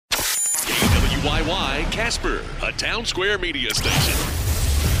KYY Casper, a Town Square media station.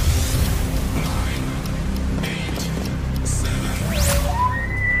 9, 8, 7.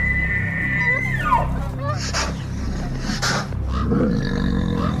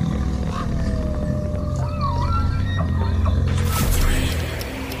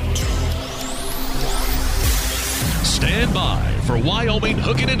 Stand by for Wyoming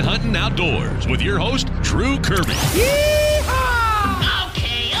Hooking and Hunting Outdoors with your host, Drew Kirby. Yeehaw!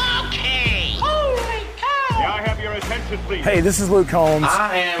 Okay. Holy cow! May I have your attention, please? Hey, this is Luke Combs.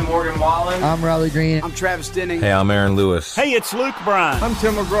 I am Morgan Wallen. I'm Riley Green. I'm Travis Denning. Hey, I'm Aaron Lewis. Hey, it's Luke Bryan. I'm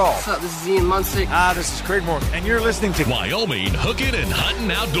Tim McGraw. What's up? This is Ian Munsick. This is Craig Morgan. And you're listening to Wyoming Hooking and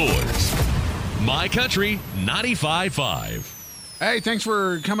Hunting Outdoors. My Country 95.5. Hey, thanks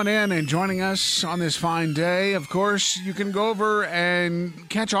for coming in and joining us on this fine day. Of course, you can go over and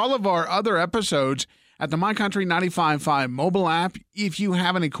catch all of our other episodes at the My Country 95.5 mobile app. If you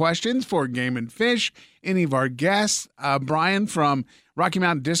have any questions for Game and Fish, any of our guests, Brian from Rocky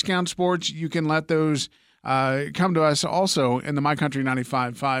Mountain Discount Sports, you can let those come to us also in the My Country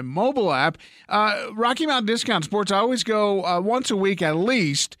 95.5 mobile app. Rocky Mountain Discount Sports, I always go once a week at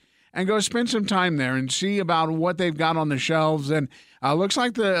least and go spend some time there and see about what they've got on the shelves. And looks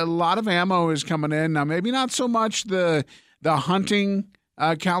like a lot of ammo is coming in. Now, maybe not so much the hunting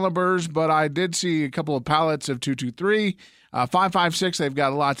calibers, but I did see a couple of pallets of 223, 5.56. They've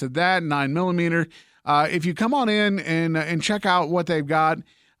got lots of that, 9mm. If you come on in and check out what they've got,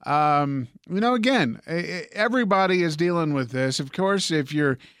 again, everybody is dealing with this. Of course, if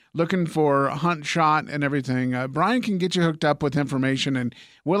you're looking for hunt shot and everything, Brian can get you hooked up with information, and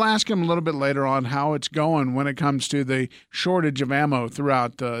we'll ask him a little bit later on how it's going when it comes to the shortage of ammo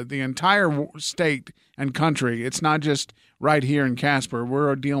throughout the entire state and country. It's not just right here in Casper.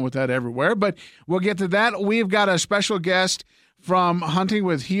 We're dealing with that everywhere, but we'll get to that. We've got a special guest from Hunting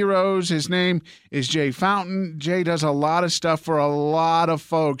with Heroes. His name is Jay Fountain. Jay does a lot of stuff for a lot of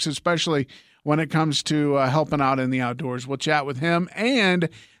folks, especially when it comes to helping out in the outdoors. We'll chat with him and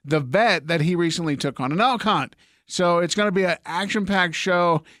the vet that he recently took on an elk hunt. So it's going to be an action-packed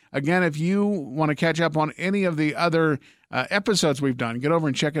show. Again, if you want to catch up on any of the other episodes we've done, get over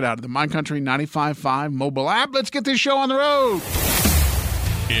and check it out at the My Country 95.5 mobile app. Let's get this show on the road.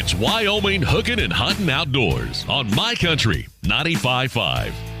 It's Wyoming Hooking and Hunting Outdoors on My Country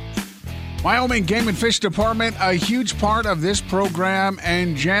 95.5. Wyoming Game and Fish Department, a huge part of this program,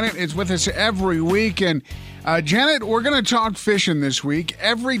 and Janet is with us every week. And Janet, we're going to talk fishing this week.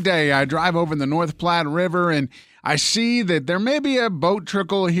 Every day I drive over the North Platte River, and I see that there may be a boat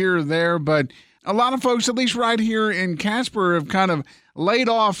trickle here or there, but a lot of folks, at least right here in Casper, have kind of laid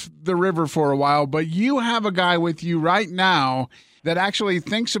off the river for a while. But you have a guy with you right now that actually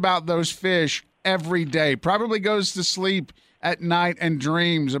thinks about those fish every day, probably goes to sleep at night and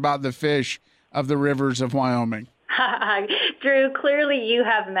dreams about the fish of the rivers of Wyoming. Drew, clearly you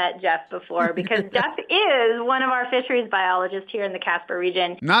have met Jeff before, because Jeff is one of our fisheries biologists here in the Casper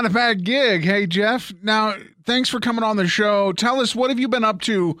region. Not a bad gig. Hey, Jeff. Now, thanks for coming on the show. Tell us, what have you been up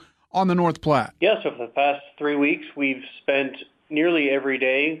to on the North Platte? Yeah, so for the past 3 weeks, we've spent nearly every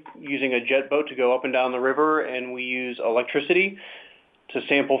day using a jet boat to go up and down the river, and we use electricity to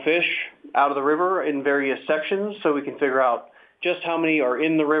sample fish out of the river in various sections so we can figure out just how many are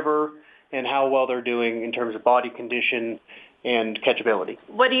in the river and how well they're doing in terms of body condition and catchability.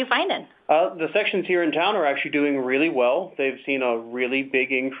 What are you finding? The sections here in town are actually doing really well. They've seen a really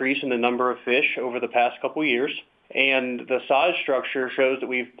big increase in the number of fish over the past couple years, and the size structure shows that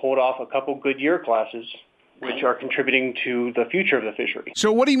we've pulled off a couple good year classes, which are contributing to the future of the fishery.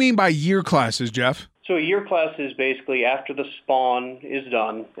 So what do you mean by year classes, Jeff? So a year class is basically after the spawn is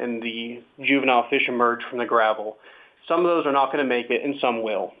done and the juvenile fish emerge from the gravel. Some of those are not going to make it, and some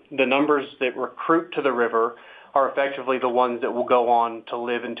will. The numbers that recruit to the river are effectively the ones that will go on to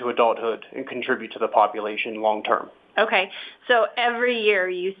live into adulthood and contribute to the population long term. Okay, so every year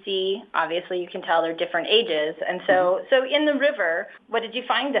you see, obviously you can tell they're different ages, and so in the river, what did you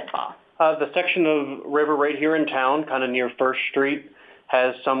find this fall? The section of river right here in town, kind of near First Street,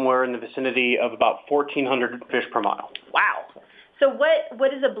 has somewhere in the vicinity of about 1,400 fish per mile. Wow. So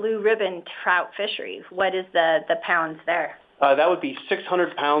what is a blue ribbon trout fishery? What is the pounds there? That would be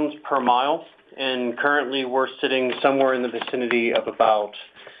 600 pounds per mile, and currently we're sitting somewhere in the vicinity of about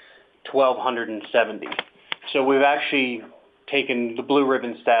 1,270. So we've actually taken the blue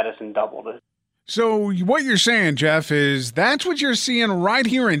ribbon status and doubled it. So what you're saying, Jeff, is that's what you're seeing right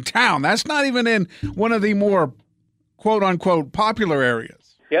here in town. That's not even in one of the more quote-unquote popular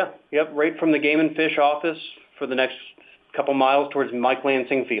areas. Yeah, yep, right from the Game and Fish office for the next couple miles towards Mike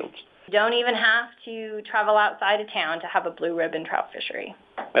Lansing Fields. You don't even have to travel outside of town to have a blue ribbon trout fishery.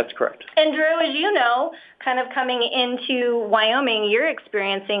 That's correct. And Drew, as you know, kind of coming into Wyoming, you're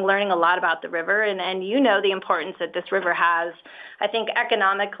learning a lot about the river, and you know the importance that this river has, I think,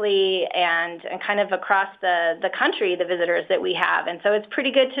 economically and kind of across the country, the visitors that we have. And so it's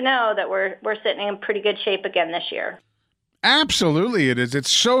pretty good to know that we're sitting in pretty good shape again this year. Absolutely it is.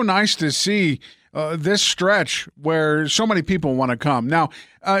 It's so nice to see this stretch where so many people want to come. Now,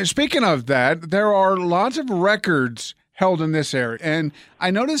 speaking of that, there are lots of records held in this area. And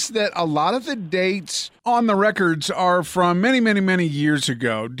I noticed that a lot of the dates on the records are from many, many, many years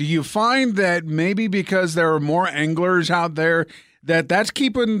ago. Do you find that maybe because there are more anglers out there that's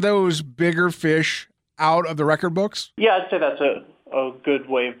keeping those bigger fish out of the record books? Yeah, I'd say that's a good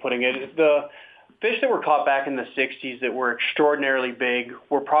way of putting it. The fish that were caught back in the 60s that were extraordinarily big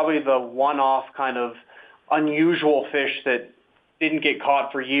were probably the one-off kind of unusual fish that didn't get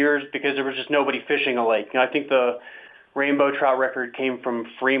caught for years because there was just nobody fishing a lake. I think the rainbow trout record came from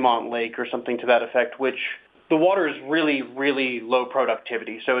Fremont Lake or something to that effect, which the water is really, really low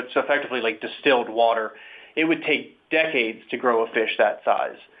productivity. So it's effectively like distilled water. It would take decades to grow a fish that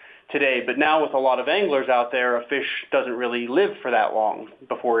size today. But now with a lot of anglers out there, a fish doesn't really live for that long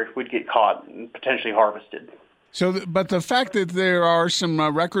before it would get caught and potentially harvested. So, but the fact that there are some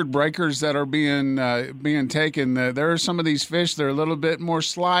record breakers that are being taken, there are some of these fish that are a little bit more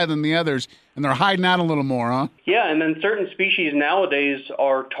sly than the others, and they're hiding out a little more, huh? Yeah, and then certain species nowadays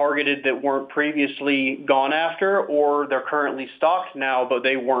are targeted that weren't previously gone after, or they're currently stocked now, but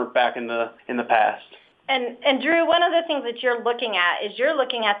they weren't back in the past. And Drew, one of the things that you're looking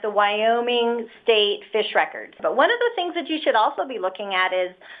at the Wyoming State Fish Records. But one of the things that you should also be looking at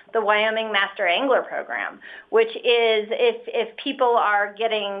is the Wyoming Master Angler Program, which is if people are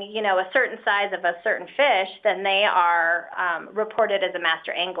getting, a certain size of a certain fish, then they are reported as a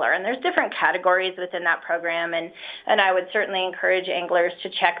master angler. And there's different categories within that program, and I would certainly encourage anglers to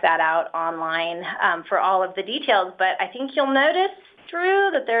check that out online for all of the details. But I think you'll notice,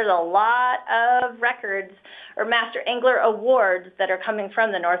 Drew, that there's a lot of records or Master Angler Awards that are coming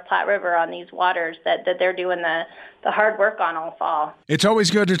from the North Platte River on these waters that they're doing the hard work on all fall. It's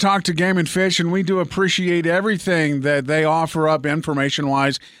always good to talk to Game and Fish, and we do appreciate everything that they offer up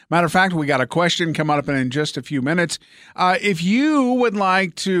information-wise. Matter of fact, we got a question coming up in just a few minutes. If you would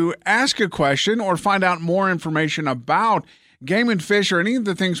like to ask a question or find out more information about Game and Fish or any of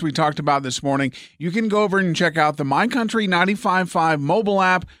the things we talked about this morning, you can go over and check out the My Country 95.5 mobile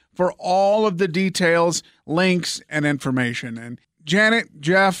app for all of the details, links, and information. And Janet,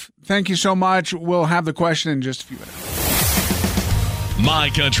 Jeff, thank you so much. We'll have the question in just a few minutes. My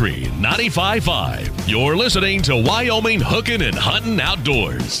Country 95.5. You're listening to Wyoming Hookin' and Hunting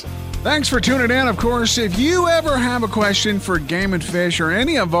Outdoors. Thanks for tuning in. Of course, if you ever have a question for Game and Fish or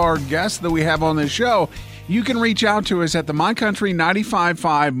any of our guests that we have on this show, you can reach out to us at the My Country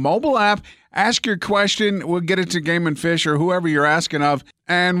 95.5 mobile app. Ask your question. We'll get it to Game and Fish or whoever you're asking of,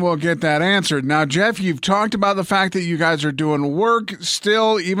 and we'll get that answered. Now, Jeff, you've talked about the fact that you guys are doing work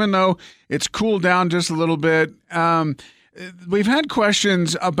still, even though it's cooled down just a little bit. We've had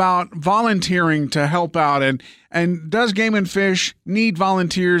questions about volunteering to help out, and does Game and Fish need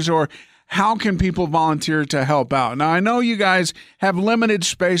volunteers, or how can people volunteer to help out? Now, I know you guys have limited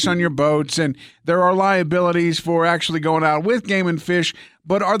space on your boats, and there are liabilities for actually going out with Game and Fish,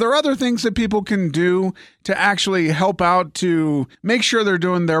 but are there other things that people can do to actually help out to make sure they're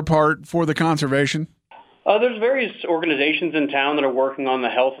doing their part for the conservation? There's various organizations in town that are working on the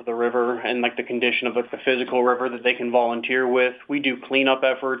health of the river and the condition of the physical river that they can volunteer with. We do cleanup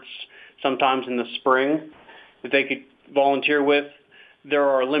efforts sometimes in the spring that they could volunteer with. There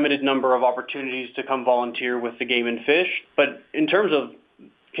are a limited number of opportunities to come volunteer with the Game and Fish. But in terms of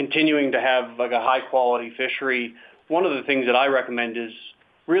continuing to have a high-quality fishery, one of the things that I recommend is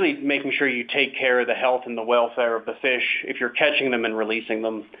really making sure you take care of the health and the welfare of the fish if you're catching them and releasing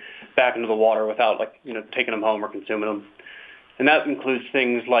them back into the water without taking them home or consuming them. And that includes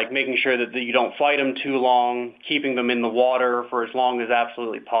things like making sure that you don't fight them too long, keeping them in the water for as long as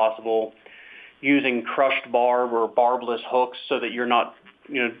absolutely possible, using crushed barb or barbless hooks so that you're not,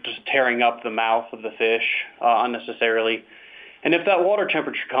 just tearing up the mouth of the fish unnecessarily. And if that water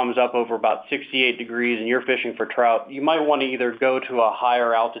temperature comes up over about 68 degrees and you're fishing for trout, you might want to either go to a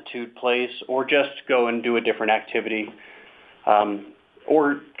higher altitude place or just go and do a different activity,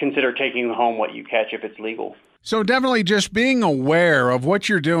 or consider taking home what you catch if it's legal. So definitely just being aware of what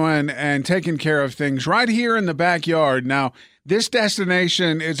you're doing and taking care of things right here in the backyard. Now, this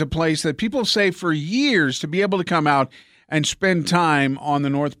destination is a place that people say for years to be able to come out and spend time on the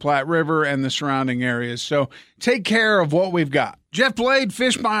North Platte River and the surrounding areas. So take care of what we've got. Jeff Blade,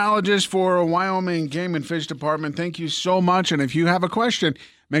 fish biologist for Wyoming Game and Fish Department. Thank you so much. And if you have a question,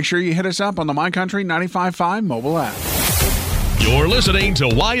 make sure you hit us up on the My Country 95.5 mobile app. You're listening to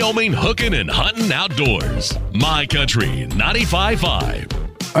Wyoming Hookin' and Hunting Outdoors. My Country 95.5.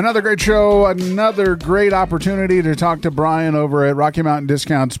 Another great show, another great opportunity to talk to Brian over at Rocky Mountain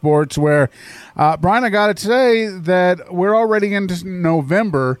Discount Sports, where, Brian, I got to say that we're already into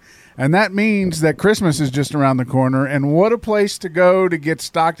November, and that means that Christmas is just around the corner, and what a place to go to get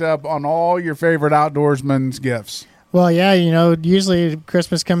stocked up on all your favorite outdoorsman's gifts. Well, yeah, usually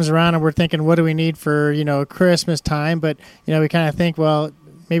Christmas comes around and we're thinking, what do we need for, Christmas time? But, we kind of think, well,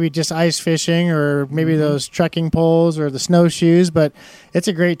 maybe just ice fishing or maybe those trekking poles or the snowshoes. But it's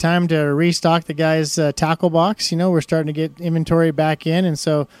a great time to restock the guys' tackle box. We're starting to get inventory back in. And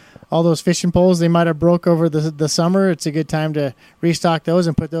so all those fishing poles they might have broke over the summer, it's a good time to restock those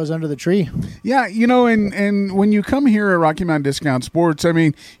and put those under the tree. Yeah, and when you come here at Rocky Mountain Discount Sports, I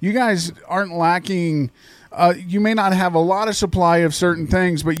mean, you guys aren't lacking. You may not have a lot of supply of certain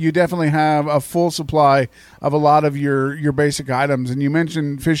things, but you definitely have a full supply of a lot of your basic items. And you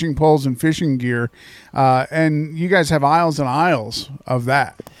mentioned fishing poles and fishing gear, and you guys have aisles and aisles of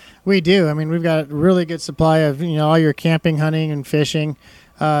that. We do. I mean, we've got a really good supply of all your camping, hunting, and fishing.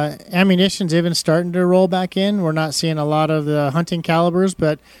 Ammunition's even starting to roll back in. We're not seeing a lot of the hunting calibers,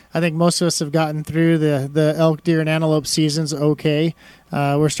 but I think most of us have gotten through the elk, deer, and antelope seasons okay.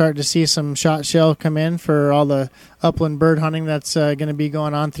 We're starting to see some shot shell come in for all the upland bird hunting that's going to be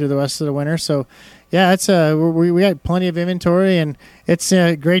going on through the rest of the winter. So, yeah, it's we got plenty of inventory, and it's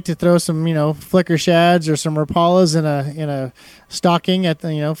great to throw some flicker shads or some rapalas in a stocking at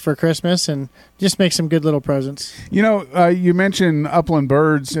for Christmas and just make some good little presents. You mentioned upland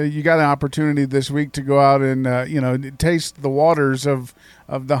birds. You got an opportunity this week to go out and taste the waters of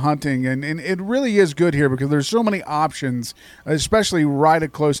the hunting, and it really is good here because there's so many options, especially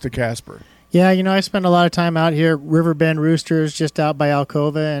right close to Casper. Yeah, I spend a lot of time out here at Riverbend Roosters, just out by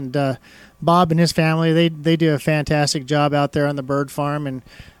Alcova, and Bob and his family, they do a fantastic job out there on the bird farm, and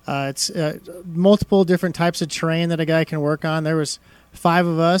it's multiple different types of terrain that a guy can work on. There was 5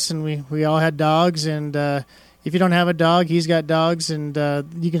 of us, and we all had dogs, and if you don't have a dog, he's got dogs, and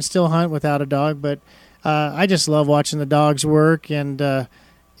you can still hunt without a dog, but I just love watching the dogs work, and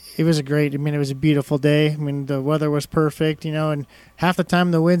it was it was a beautiful day. I mean, the weather was perfect, and half the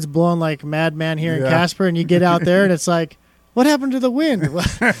time the wind's blowing like a madman here in Casper, and you get out there and it's like, what happened to the wind?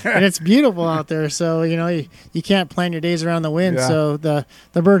 And it's beautiful out there. So, you can't plan your days around the wind. Yeah. So the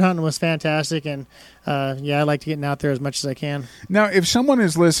bird hunting was fantastic. And, I like getting out there as much as I can. Now, if someone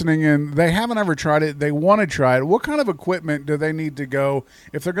is listening and they haven't ever tried it, they want to try it, what kind of equipment do they need to go?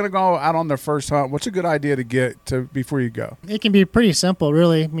 If they're going to go out on their first hunt, what's a good idea to get before you go? It can be pretty simple,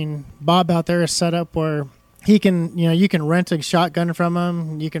 really. I mean, Bob out there is set up where he can, you can rent a shotgun from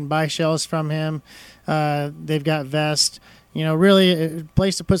him. You can buy shells from him. They've got vests. Really a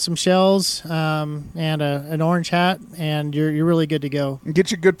place to put some shells and an orange hat, and you're really good to go. And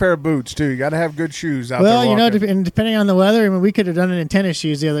get you a good pair of boots, too. You got to have good shoes out there. Well, depending on the weather, I mean, we could have done it in tennis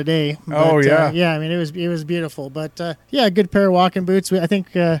shoes the other day. But, yeah. I mean, it was beautiful. But, a good pair of walking boots. I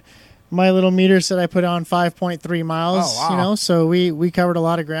think my little meter said I put on 5.3 miles, oh, wow. So we covered a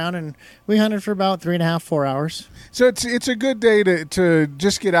lot of ground, and we hunted for about 3.5, 4 hours. So it's a good day to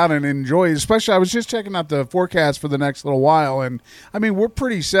just get out and enjoy, especially I was just checking out the forecast for the next little while, and I mean, we're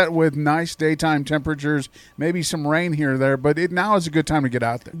pretty set with nice daytime temperatures, maybe some rain here or there, but now is a good time to get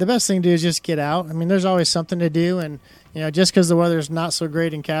out there. The best thing to do is just get out. I mean, there's always something to do, and just because the weather's not so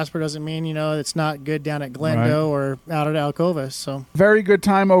great in Casper doesn't mean, it's not good down at Glendo or out at Alcova. So very good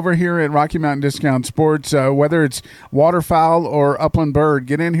time over here at Rocky Mountain Discount Sports, whether it's waterfowl or upland bird,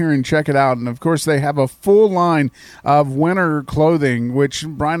 get in here and check it out. And, of course, they have a full line of winter clothing, which,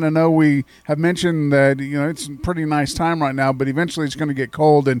 Brian, I know we have mentioned that, it's a pretty nice time right now, but eventually it's going to get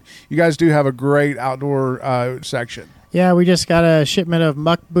cold, and you guys do have a great outdoor section. Yeah, we just got a shipment of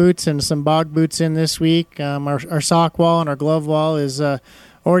muck boots and some bog boots in this week. Our sock wall and our glove wall is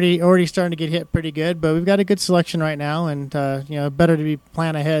already starting to get hit pretty good, but we've got a good selection right now, and better to be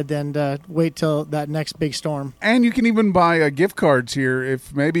plan ahead than wait till that next big storm. And you can even buy gift cards here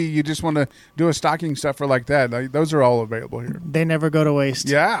if maybe you just want to do a stocking stuffer like that. Those are all available here. They never go to waste.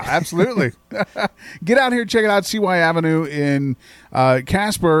 Yeah, absolutely. Get out here, check it out, CY Avenue in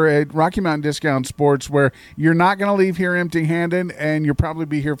Casper at Rocky Mountain Discount Sports, where you're not going to leave here empty-handed, and you'll probably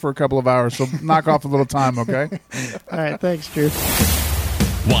be here for a couple of hours, so knock off a little time, okay? All right, thanks, Drew.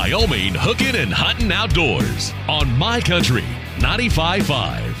 Wyoming Hookin' and Hunting Outdoors on My Country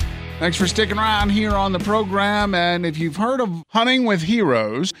 95.5. Thanks for sticking around here on the program. And if you've heard of Hunting with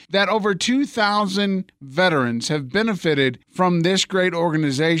Heroes, that over 2,000 veterans have benefited from this great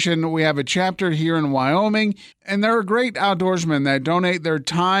organization. We have a chapter here in Wyoming, and there are great outdoorsmen that donate their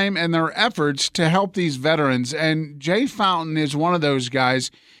time and their efforts to help these veterans. And Jay Fountain is one of those guys.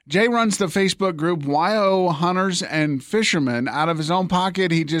 Jay runs the Facebook group YO Hunters and Fishermen out of his own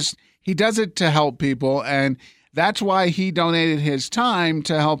pocket. He does it to help people, and that's why he donated his time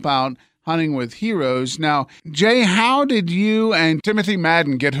to help out Hunting with Heroes. Now, Jay, how did you and Timothy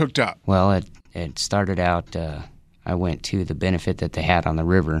Madden get hooked up? Well, it started out, I went to the benefit that they had on the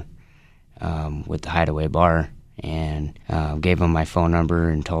river with the Hideaway Bar, and gave them my phone number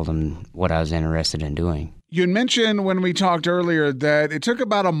and told them what I was interested in doing. You mentioned when we talked earlier that it took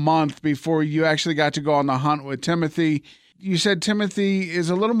about a month before you actually got to go on the hunt with Timothy. You said Timothy is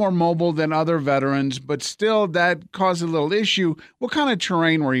a little more mobile than other veterans, but still that caused a little issue. What kind of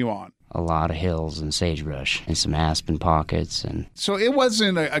terrain were you on? A lot of hills and sagebrush and some aspen pockets. And so it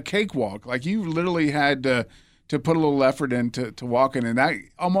wasn't a cakewalk. Like you literally had to put a little effort in to walk in, and that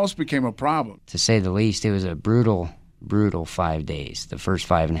almost became a problem. To say the least, it was a brutal 5 days. The first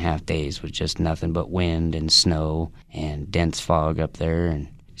 5.5 days was just nothing but wind and snow and dense fog up there, and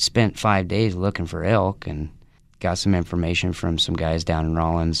spent 5 days looking for elk and got some information from some guys down in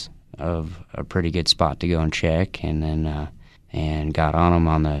Rawlins of a pretty good spot to go and check, and then and got on them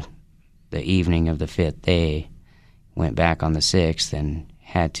on the evening of the 5th day, went back on the 6th and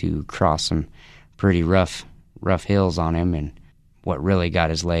had to cross some pretty rough hills on him, and what really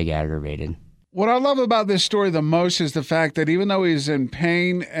got his leg aggravated. What I love about this story the most is the fact that even though he's in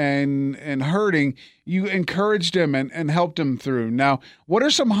pain and hurting, you encouraged him and helped him through. Now, what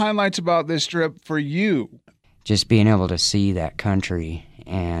are some highlights about this trip for you? Just being able to see that country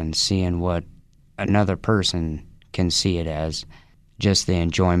and seeing what another person can see it as, just the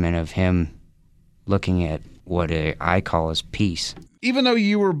enjoyment of him looking at what I call as peace. Even though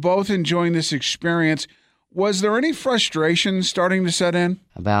you were both enjoying this experience, was there any frustration starting to set in?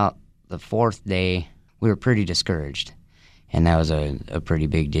 About the 4th day, we were pretty discouraged, and that was a pretty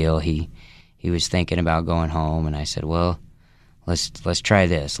big deal. He was thinking about going home, and I said, well, let's try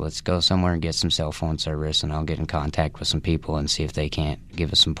this. Let's go somewhere and get some cell phone service, and I'll get in contact with some people and see if they can't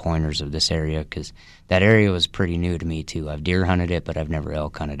give us some pointers of this area, because that area was pretty new to me, too. I've deer hunted it, but I've never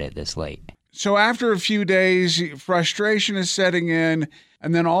elk hunted it this late. So after a few days, frustration is setting in,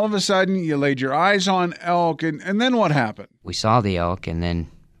 and then all of a sudden you laid your eyes on elk, and then what happened? We saw the elk and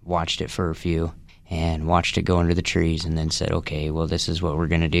then watched it for a few and watched it go into the trees, and then said, okay, well, this is what we're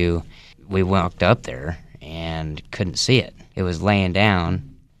going to do. We walked up there and couldn't see it. It was laying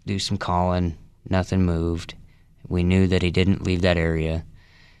down, do some calling, nothing moved. We knew that he didn't leave that area.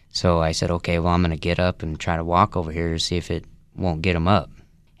 So I said, okay, well, I'm going to get up and try to walk over here to see if it won't get him up.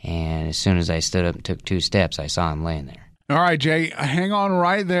 And as soon as I stood up and took 2 steps, I saw him laying there. All right, Jay, hang on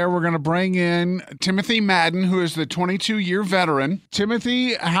right there. We're going to bring in Timothy Madden, who is the 22-year veteran.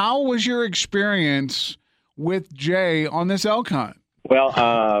 Timothy, how was your experience with Jay on this elk hunt? Well,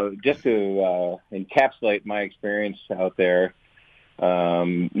 just to encapsulate my experience out there,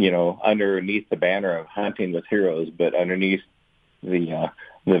 underneath the banner of Hunting with Heroes, but underneath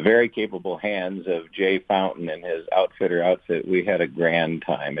the very capable hands of Jay Fountain and his outfitter outfit, we had a grand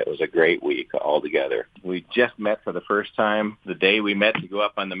time. It was a great week altogether. We just met for the first time. The day we met to go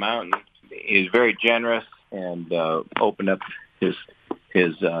up on the mountain, he was very generous and opened up his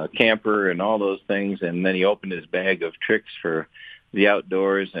camper and all those things, and then he opened his bag of tricks for the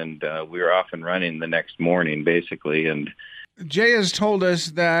outdoors, and we were off and running the next morning, basically. And Jay has told us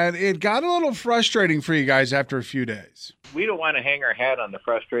that it got a little frustrating for you guys after a few days. We don't want to hang our hat on the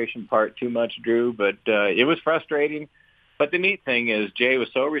frustration part too much, Drew, but it was frustrating. But the neat thing is Jay was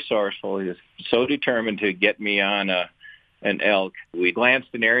so resourceful. He was so determined to get me on an elk. We glanced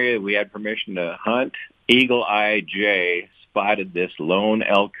an area we had permission to hunt. Eagle Eye Jay spotted this lone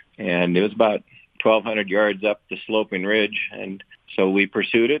elk, and it was about 1,200 yards up the sloping ridge. And so we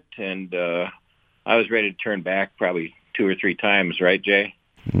pursued it, and I was ready to turn back probably 2 or 3 times, right, Jay?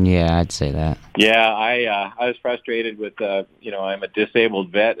 Yeah, I'd say that. Yeah, I was frustrated with, I'm a disabled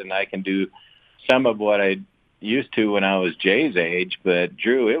vet, and I can do some of what I used to when I was Jay's age. But,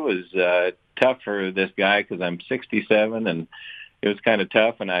 Drew, it was tough for this guy because I'm 67, and it was kind of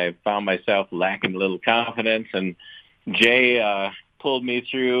tough, and I found myself lacking a little confidence. And Jay pulled me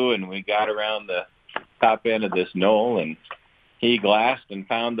through, and we got around the top end of this knoll, and he glassed and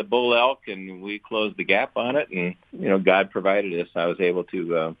found the bull elk, and we closed the gap on it. And God provided us. I was able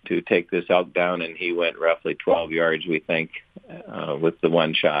to take this elk down, and he went roughly 12 yards, we think, with the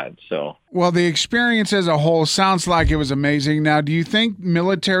one shot. So, well, the experience as a whole sounds like it was amazing. Now, do you think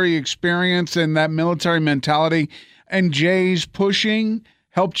military experience and that military mentality and Jay's pushing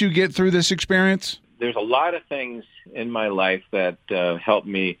helped you get through this experience? There's a lot of things in my life that helped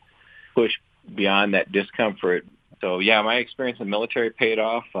me push beyond that discomfort. So, yeah, my experience in the military paid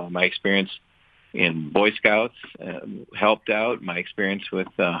off. My experience in Boy Scouts helped out. My experience with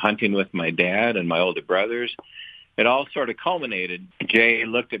hunting with my dad and my older brothers, it all sort of culminated. Jay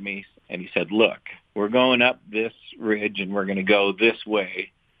looked at me and he said, look, we're going up this ridge and we're going to go this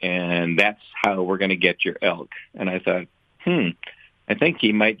way, and that's how we're going to get your elk. And I thought, I think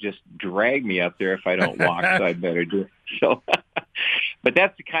he might just drag me up there if I don't walk, so I'd better do it. So, but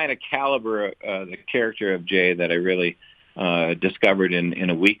that's the kind of caliber, the character of Jay that I really discovered in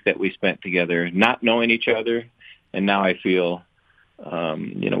a week that we spent together, not knowing each other. And now I feel,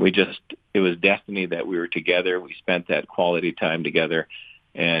 it was destiny that we were together. We spent that quality time together,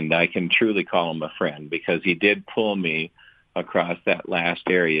 and I can truly call him a friend because he did pull me across that last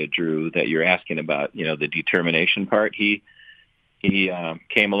area, Drew, that you're asking about, the determination part. He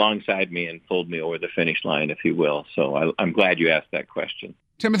came alongside me and pulled me over the finish line, if you will. So I'm glad you asked that question.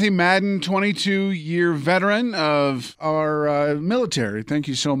 Timothy Madden, 22-year veteran of our military. Thank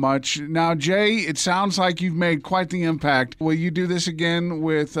you so much. Now, Jay, it sounds like you've made quite the impact. Will you do this again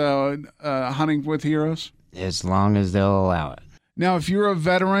with Hunting with Heroes? As long as they'll allow it. Now, if you're a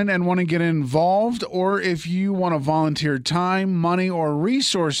veteran and want to get involved, or if you want to volunteer time, money, or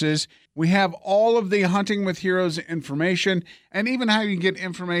resources, we have all of the Hunting with Heroes information, and even how you get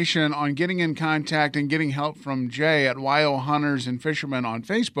information on getting in contact and getting help from Jay at YO Hunters and Fishermen on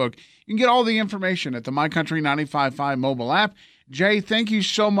Facebook. You can get all the information at the My Country 95.5 mobile app. Jay, thank you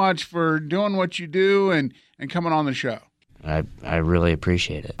so much for doing what you do and coming on the show. I really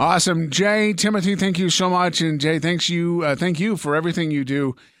appreciate it. Awesome. Jay, Timothy, thank you so much. And Jay, thank you for everything you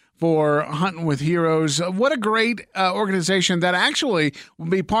do for Hunting with Heroes. What a great organization that actually will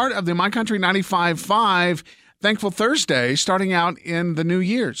be part of the My Country 95.5 Thankful Thursday starting out in the new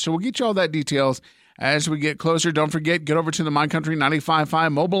year. So we'll get you all that details as we get closer. Don't forget, get over to the My Country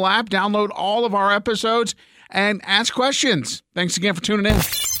 95.5 mobile app, download all of our episodes, and ask questions. Thanks again for tuning in.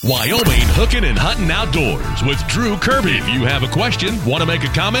 Wyoming Hooking and Hunting Outdoors with Drew Kirby. If you have a question, want to make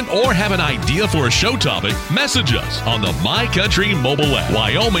a comment, or have an idea for a show topic, message us on the My Country mobile app.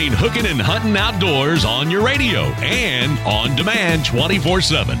 Wyoming Hooking and Hunting Outdoors on your radio and on demand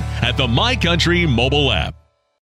 24/7 at the My Country mobile app.